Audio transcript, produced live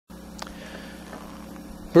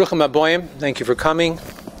Baruchim Aboyim, thank you for coming.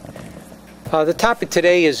 The topic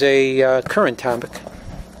today is a current topic,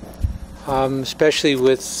 especially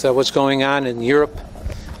with what's going on in Europe,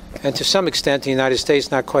 and to some extent the United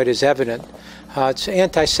States, not quite as evident. It's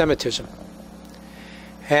anti-Semitism.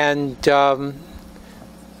 And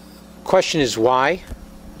question is why,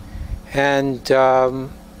 and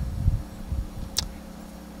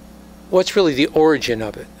what's really the origin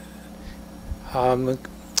of it.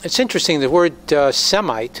 It's interesting, the word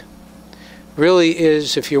Semite really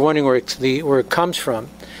is, if you're wondering where it comes from,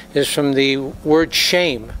 is from the word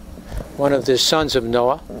Shem, one of the sons of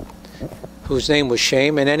Noah, whose name was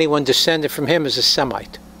Shem, and anyone descended from him is a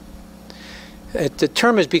Semite. The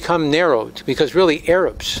term has become narrowed because really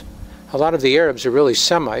Arabs, a lot of the Arabs are really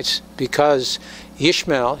Semites, because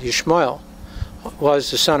Yishmael was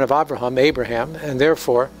the son of Abraham, and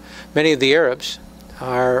therefore many of the Arabs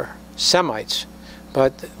are Semites.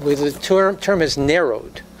 But the term is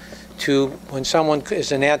narrowed to when someone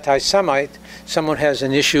is an anti-Semite, someone has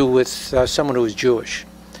an issue with someone who is Jewish.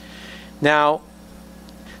 Now,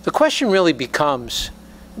 the question really becomes,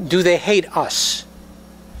 do they hate us?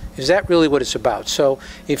 Is that really what it's about? So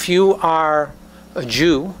if you are a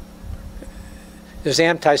Jew, does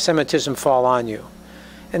anti-Semitism fall on you?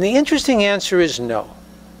 And the interesting answer is no.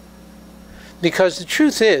 Because the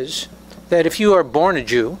truth is that if you are born a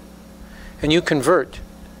Jew and you convert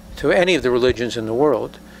to any of the religions in the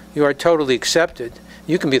world, you are totally accepted.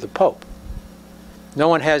 You can be the Pope. No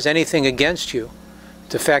one has anything against you,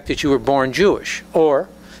 the fact that you were born Jewish, or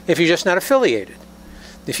if you're just not affiliated.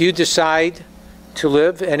 If you decide to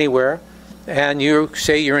live anywhere and you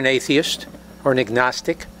say you're an atheist or an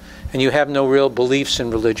agnostic and you have no real beliefs in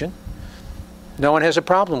religion, no one has a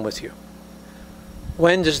problem with you.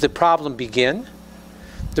 When does the problem begin?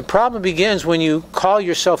 The problem begins when you call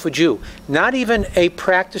yourself a Jew, not even a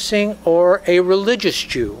practicing or a religious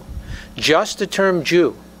Jew, just the term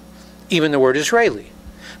Jew, even the word Israeli.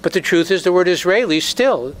 But the truth is the word Israeli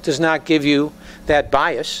still does not give you that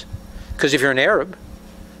bias, because if you're an Arab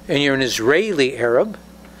and you're an Israeli Arab,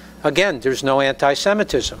 again, there's no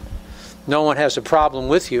anti-Semitism. No one has a problem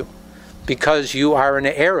with you because you are an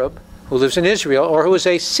Arab who lives in Israel or who is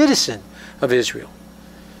a citizen of Israel.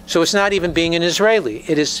 So it's not even being an Israeli.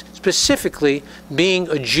 It is specifically being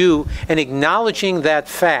a Jew and acknowledging that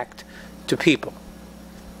fact to people.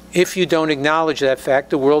 If you don't acknowledge that fact,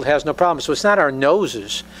 the world has no problem. So it's not our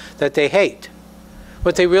noses that they hate.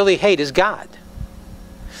 What they really hate is God.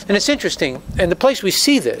 And it's interesting, and the place we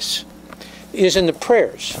see this is in the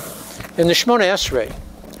prayers. In the Shemona Esrei,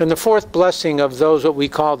 in the fourth blessing of those what we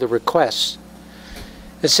call the requests,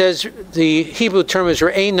 it says, the Hebrew term is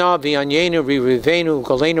Re'ena v'anyenu v'rivenu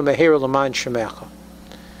golenu meheru l'man shemecha,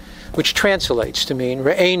 which translates to mean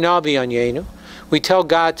Re'ena v'anyenu, we tell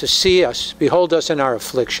God to see us, behold us in our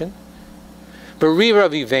affliction,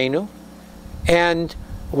 B'rira v'ivenu, and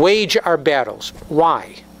wage our battles.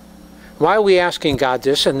 Why? Why are we asking God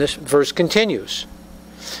this? And this verse continues.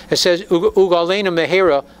 It says, Ugalenu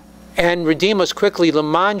mehera, and redeem us quickly,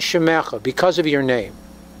 l'man shemecha, because of your name.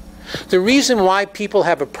 The reason why people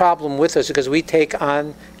have a problem with us is because we take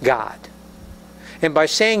on God. And by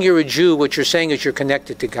saying you're a Jew, what you're saying is you're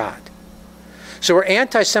connected to God. So where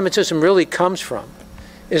anti-Semitism really comes from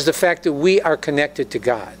is the fact that we are connected to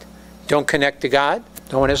God. Don't connect to God,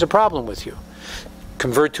 no one has a problem with you.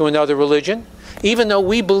 Convert to another religion, even though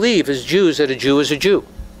we believe as Jews that a Jew is a Jew.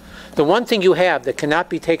 The one thing you have that cannot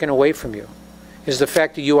be taken away from you is the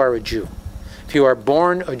fact that you are a Jew. If you are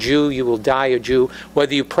born a Jew, you will die a Jew,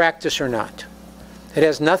 whether you practice or not. It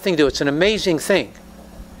has nothing to do. It's an amazing thing.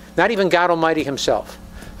 Not even God Almighty himself.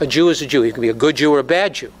 A Jew is a Jew. He can be a good Jew or a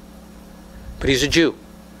bad Jew, but he's a Jew.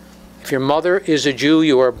 If your mother is a Jew,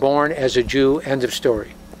 you are born as a Jew, end of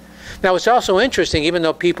story. Now it's also interesting, even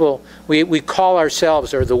though people, we call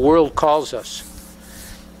ourselves, or the world calls us,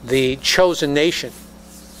 the chosen nation,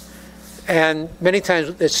 and many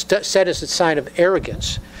times it's said as a sign of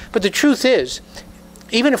arrogance. But the truth is,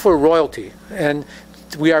 even if we're royalty, and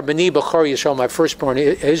we are B'ni B'chor Yisrael, my firstborn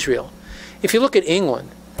Israel, if you look at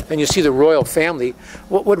England and you see the royal family,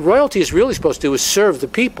 what royalty is really supposed to do is serve the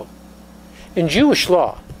people. In Jewish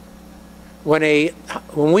law, when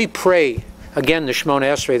we pray, again the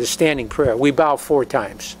Shemona Esrei, the standing prayer, we bow 4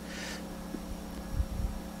 times.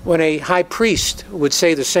 When a high priest would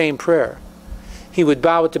say the same prayer, he would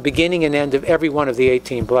bow at the beginning and end of every one of the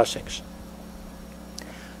 18 blessings.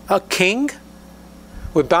 A king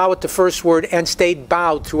would bow at the first word and stayed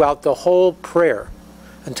bowed throughout the whole prayer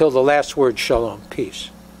until the last word, shalom, peace.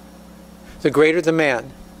 The greater the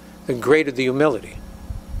man, the greater the humility.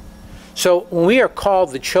 So when we are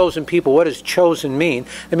called the chosen people, what does chosen mean?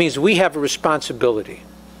 It means we have a responsibility.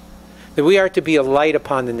 that we are to be a light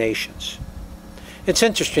upon the nations. It's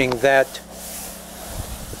interesting that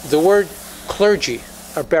the word clergy,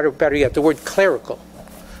 or better yet, the word clerical,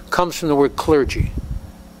 comes from the word clergy.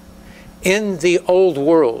 In the old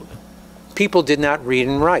world, people did not read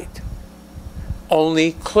and write.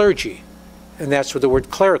 Only clergy. And that's where the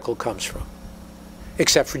word clerical comes from,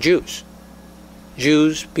 except for Jews.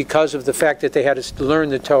 Jews, because of the fact that they had to learn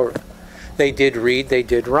the Torah, they did read, they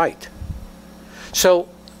did write. So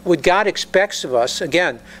what God expects of us,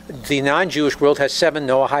 again, the non-Jewish world has 7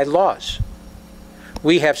 Noahide laws.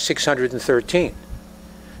 We have 613.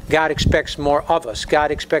 God expects more of us.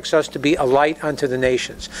 God expects us to be a light unto the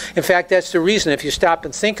nations. In fact, that's the reason, if you stop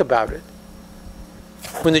and think about it,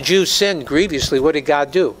 when the Jews sinned grievously, what did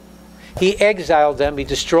God do? He exiled them, he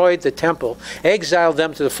destroyed the temple, exiled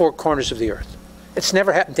them to the 4 corners of the earth. It's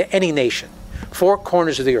never happened to any nation. 4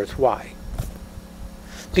 corners of the earth. Why?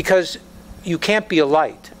 Because you can't be a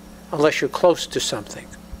light unless you're close to something.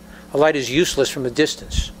 A light is useless from a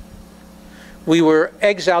distance. We were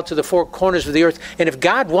exiled to the 4 corners of the earth, and if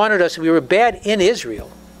God wanted us, if we were bad in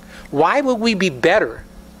Israel, why would we be better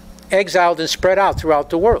exiled and spread out throughout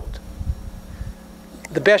the world?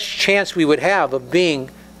 The best chance we would have of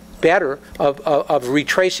being better, of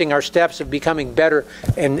retracing our steps, of becoming better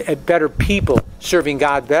and better people, serving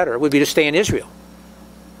God better, would be to stay in Israel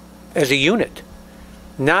as a unit,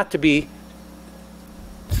 not to be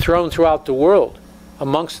thrown throughout the world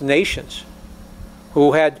amongst the nations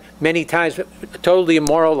who had many times totally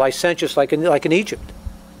immoral, licentious, like in Egypt.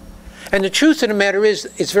 And the truth of the matter is,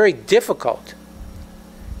 it's very difficult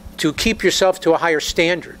to keep yourself to a higher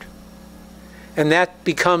standard. And that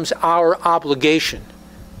becomes our obligation,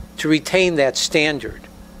 to retain that standard,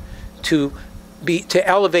 to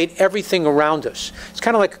elevate everything around us. It's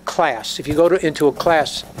kind of like a class. If you go into a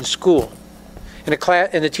class in school, and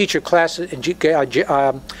the teacher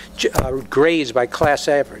grades by class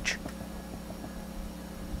average.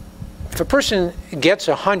 If a person gets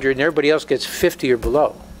 100 and everybody else gets 50 or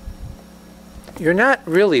below, you're not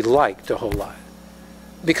really liked a whole lot,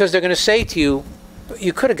 because they're going to say to you,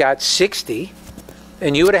 you could have got 60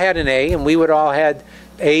 and you would have had an A, and we would all had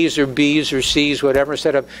A's or B's or C's, whatever,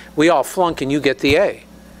 instead of we all flunk and you get the A.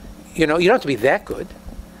 You know, you don't have to be that good.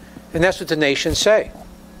 And that's what the nations say.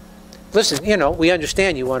 Listen, you know, we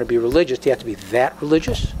understand you want to be religious. Do you have to be that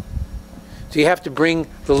religious? Do you have to bring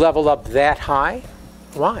the level up that high?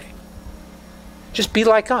 Why? Just be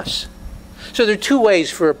like us. So there are 2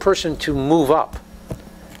 ways for a person to move up.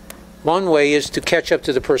 One way is to catch up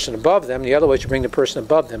to the person above them. The other way is to bring the person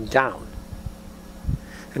above them down.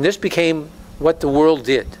 And this became what the world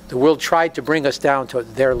did. The world tried to bring us down to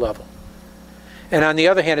their level. And on the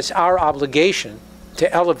other hand, it's our obligation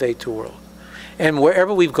to elevate the world. And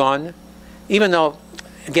wherever we've gone, even though,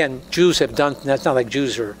 again, Jews have done, that's not like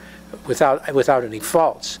Jews are without any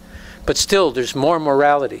faults, but still there's more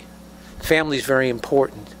morality. Family is very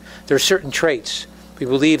important. There are certain traits. We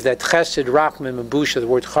believe that Chesed, Rachman, and Busha, the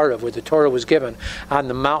word Charav, where the Torah was given on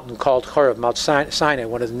the mountain called Charav, Mount Sinai,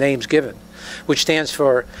 one of the names given, which stands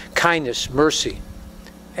for kindness, mercy,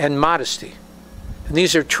 and modesty. And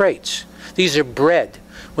these are traits. These are bred.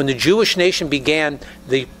 When the Jewish nation began,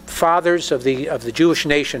 the fathers of the Jewish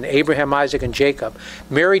nation, Abraham, Isaac, and Jacob,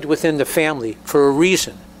 married within the family for a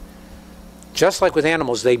reason. Just like with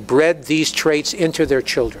animals, they bred these traits into their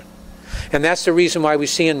children. And that's the reason why we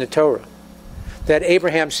see in the Torah that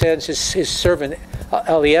Abraham sends his servant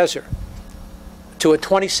Eliezer to a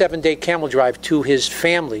 27-day camel drive to his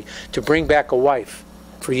family to bring back a wife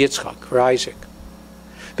for Yitzchak, or Isaac,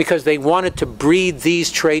 because they wanted to breed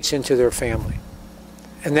these traits into their family.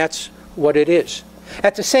 And that's what it is.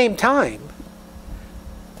 At the same time,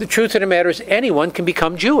 the truth of the matter is anyone can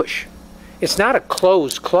become Jewish. It's not a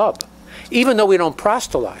closed club, even though we don't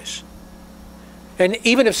proselytize. And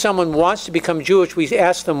even if someone wants to become Jewish, we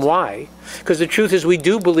ask them why. Because the truth is, we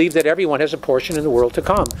do believe that everyone has a portion in the world to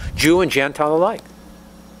come, Jew and Gentile alike.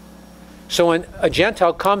 So when a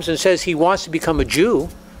Gentile comes and says he wants to become a Jew,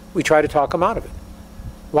 we try to talk him out of it.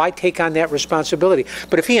 Why take on that responsibility?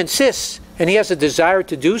 But if he insists and he has a desire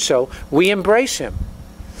to do so, we embrace him.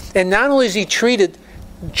 And not only is he treated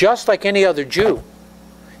just like any other Jew,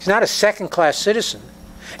 he's not a second-class citizen.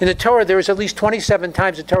 In the Torah, there is at least 27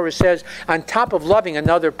 times the Torah says, on top of loving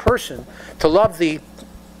another person, to love the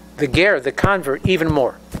ger, the convert, even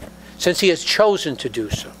more, since he has chosen to do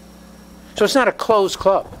so. So it's not a closed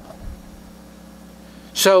club.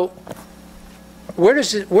 So where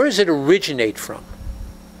does it originate from?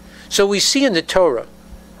 So we see in the Torah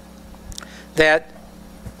that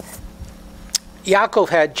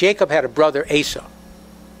Jacob had a brother, Esau.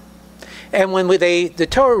 And when the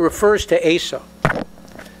Torah refers to Esau,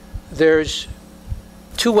 there's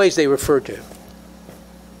two ways they refer to him.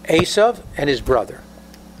 Esav and his brother.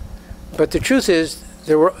 But the truth is,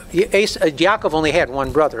 Yaakov only had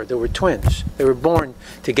one brother. They were twins. They were born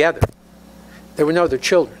together. There were no other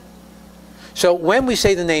children. So when we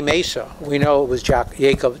say the name Esau, we know it was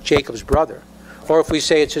Jacob's brother. Or if we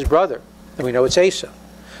say it's his brother, then we know it's Esau.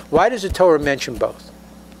 Why does the Torah mention both?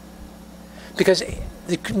 Because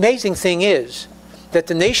the amazing thing is that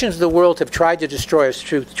the nations of the world have tried to destroy us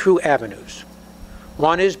through two avenues.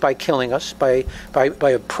 One is by killing us, by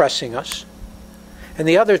oppressing us. And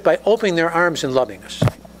the other is by opening their arms and loving us,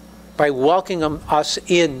 by welcoming us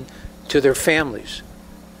in to their families,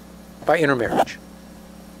 by intermarriage.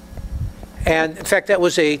 And in fact, that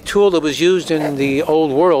was a tool that was used in the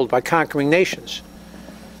old world by conquering nations,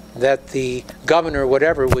 that the governor or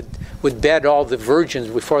whatever would bed all the virgins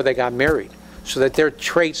before they got married, so that their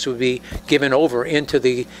traits would be given over into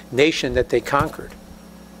the nation that they conquered.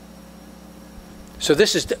 So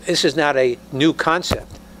this is not a new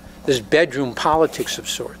concept. This is bedroom politics of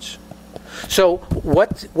sorts. So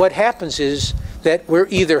what happens is that we're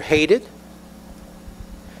either hated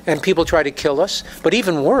and people try to kill us, but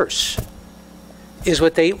even worse is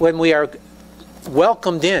when we are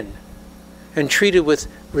welcomed in and treated with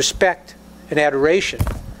respect and adoration.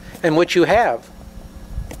 And what you have,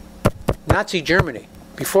 Nazi Germany,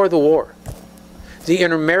 before the war, the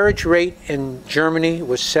intermarriage rate in Germany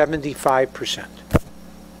was 75%.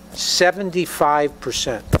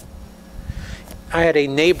 75%. I had a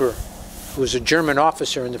neighbor who was a German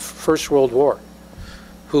officer in the First World War,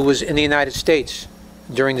 who was in the United States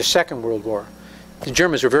during the Second World War. The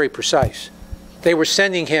Germans were very precise. They were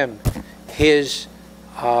sending him his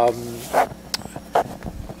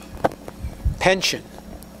pension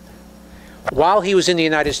while he was in the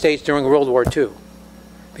United States during World War II,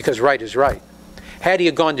 because right is right. Had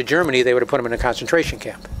he gone to Germany, they would have put him in a concentration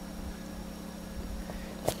camp,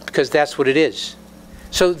 because that's what it is.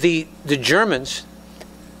 So the Germans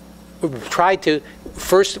tried to,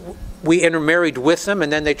 first we intermarried with them,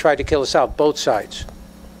 and then they tried to kill us out, both sides.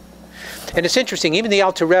 And it's interesting, even the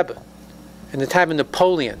Alter Rebbe, in the time of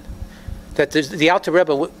Napoleon, that the Alter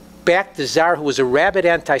Rebbe backed the Tsar, who was a rabid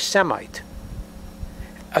anti-Semite,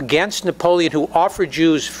 against Napoleon, who offered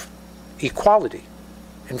Jews equality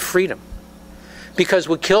and freedom. Because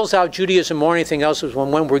what kills out Judaism or anything else is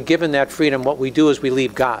when we're given that freedom, what we do is we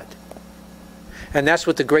leave God. And that's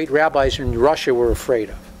what the great rabbis in Russia were afraid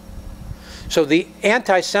of. So the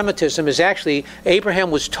anti-Semitism is actually,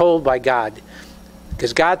 Abraham was told by God,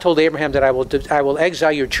 because God told Abraham that I will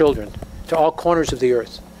exile your children to all corners of the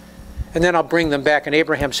earth, and then I'll bring them back. And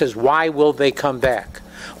Abraham says, why will they come back?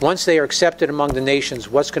 Once they are accepted among the nations,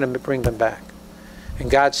 what's going to bring them back?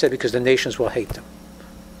 And God said, because the nations will hate them.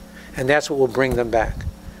 And that's what will bring them back.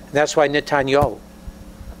 And that's why Netanyahu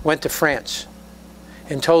went to France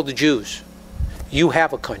and told the Jews, you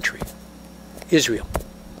have a country, Israel.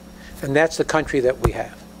 And that's the country that we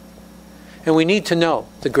have. And we need to know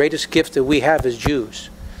the greatest gift that we have as Jews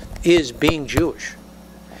is being Jewish.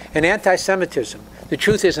 And anti-Semitism, the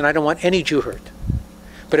truth is, and I don't want any Jew hurt,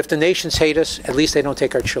 but if the nations hate us, at least they don't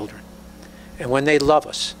take our children. And when they love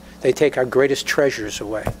us, they take our greatest treasures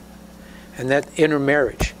away. And that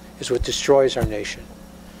intermarriage is what destroys our nation.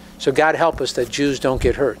 So God help us that Jews don't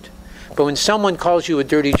get hurt. But when someone calls you a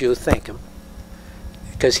dirty Jew, thank him.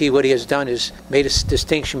 Because what he has done is made a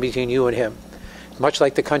distinction between you and him. Much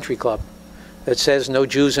like the country club that says no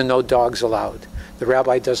Jews and no dogs allowed. The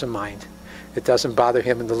rabbi doesn't mind. It doesn't bother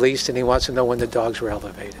him in the least, and he wants to know when the dogs were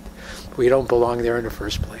elevated. We don't belong there in the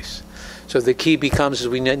first place. So the key becomes is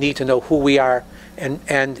we need to know who we are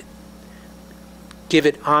and give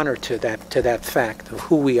it honor to that fact of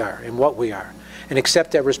who we are and what we are, and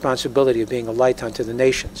accept that responsibility of being a light unto the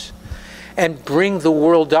nations. And bring the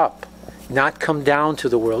world up, not come down to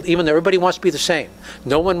the world, even though everybody wants to be the same.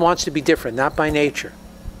 No one wants to be different, not by nature.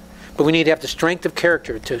 But we need to have the strength of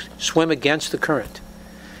character to swim against the current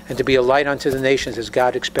and to be a light unto the nations as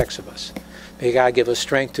God expects of us. May God give us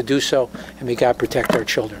strength to do so, and may God protect our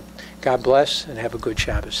children. God bless, and have a good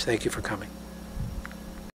Shabbos. Thank you for coming.